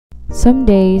Some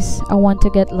days, I want to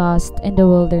get lost in the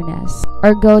wilderness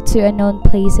or go to unknown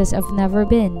places I've never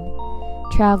been,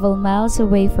 travel miles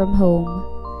away from home.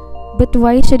 But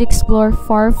why should explore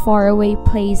far, far away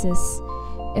places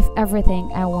if everything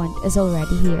I want is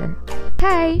already here?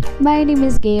 Hi, my name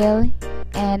is Gail,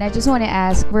 and I just want to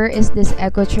ask, where is this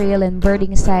eco trail and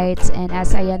birding sites and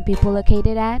Asayan people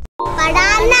located at?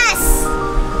 Paranas!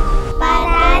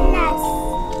 Paranas!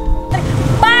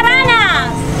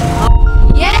 Paranas!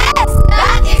 Yes,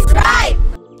 that is right!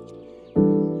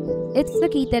 It's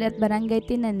located at Barangay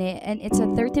Tinane and it's a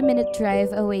 30-minute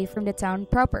drive away from the town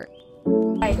proper.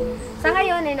 Sa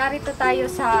ngayon ay narito tayo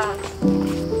sa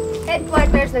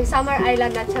headquarters ng Summer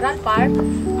Island Natural Park.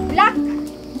 Black!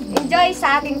 Enjoy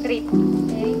sa ating trip!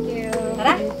 Thank you!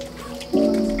 Tara!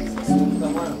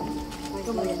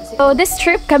 So this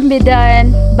trip can be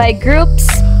done by groups,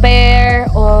 pair,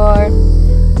 or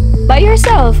by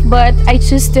yourself, but I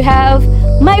choose to have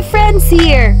my friends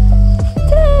here.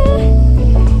 Ta-da!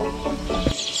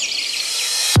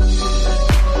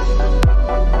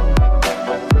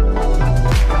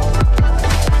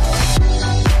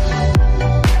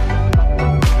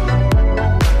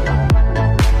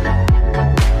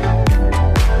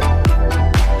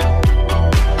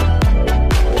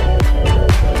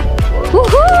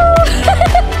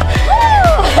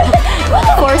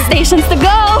 Four stations to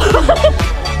go!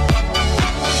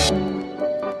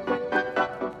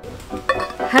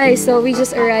 Hi, so we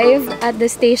just arrived at the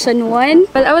station 1.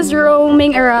 While I was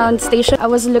roaming around station, I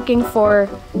was looking for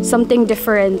something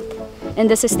different in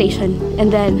this station.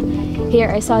 And then here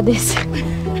I saw this.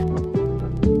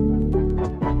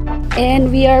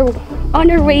 And we are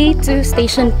on our way to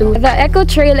station 2. The eco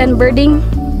trail and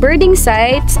birding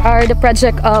sites are the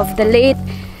project of the late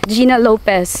Gina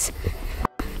Lopez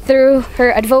through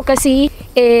her advocacy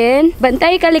in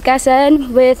Bantay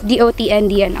Kalikasan with DOT and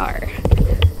DNR.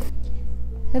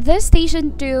 This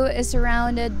station 2 is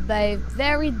surrounded by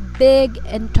very big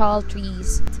and tall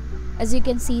trees. As you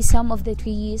can see, some of the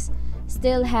trees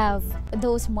still have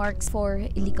those marks for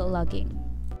illegal logging.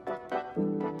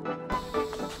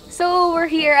 So we're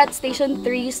here at station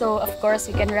 3, so of course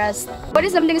we can rest. What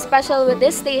is something special with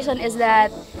this station is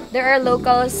that there are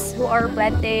locals who are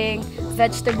planting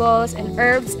vegetables and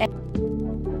herbs. And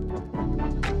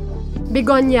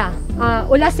Begonia.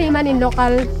 Ulasiman in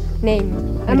local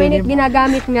name. Aminit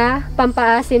ginagamit nga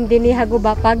pampaasim din ni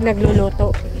haguba pag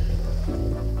nagluluto.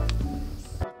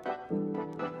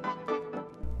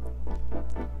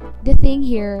 The thing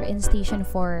here in Station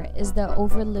 4 is the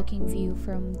overlooking view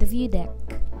from the view deck.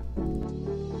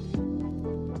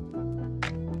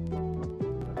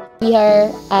 we are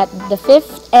at the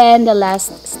 5th and the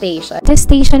last station. This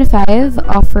Station 5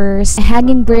 offers a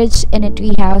hanging bridge and a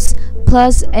treehouse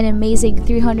plus an amazing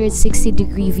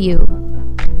 360-degree view.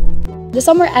 The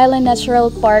Summer Island Natural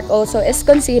Park also is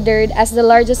considered as the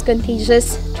largest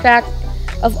contiguous tract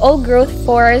of old-growth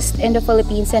forest in the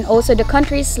Philippines and also the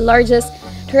country's largest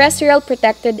terrestrial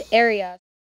protected area.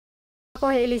 Ako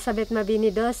ay Elizabeth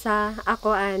Mabinidosa.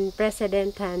 Ako ang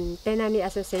President ng Tenani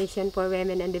Association for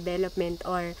Women and Development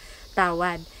or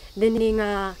TAWAD. Dini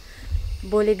nga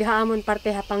bulig haamon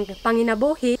parte hapang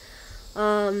panginabuhi.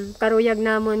 Karuyag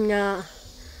namon nga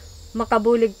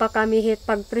makabulig pa kami hit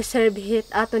pag-preserve hit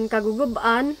aton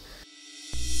kagugubaan.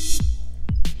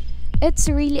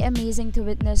 It's really amazing to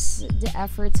witness the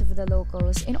efforts of the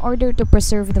locals in order to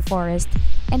preserve the forest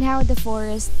and how the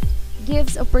forest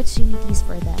gives opportunities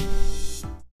for them.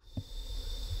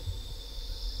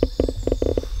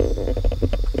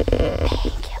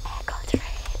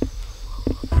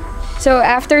 So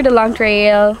after the long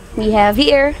trail, we have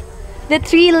here the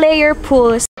 3-layer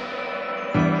pools.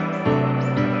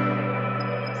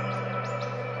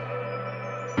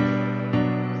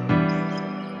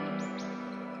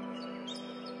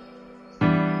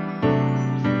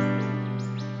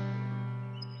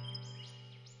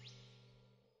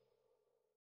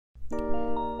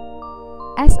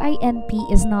 SINP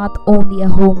is not only a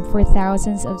home for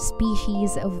thousands of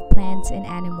species of plants and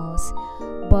animals,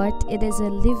 but it is a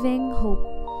living hope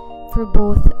for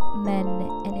both men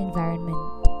and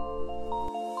environment.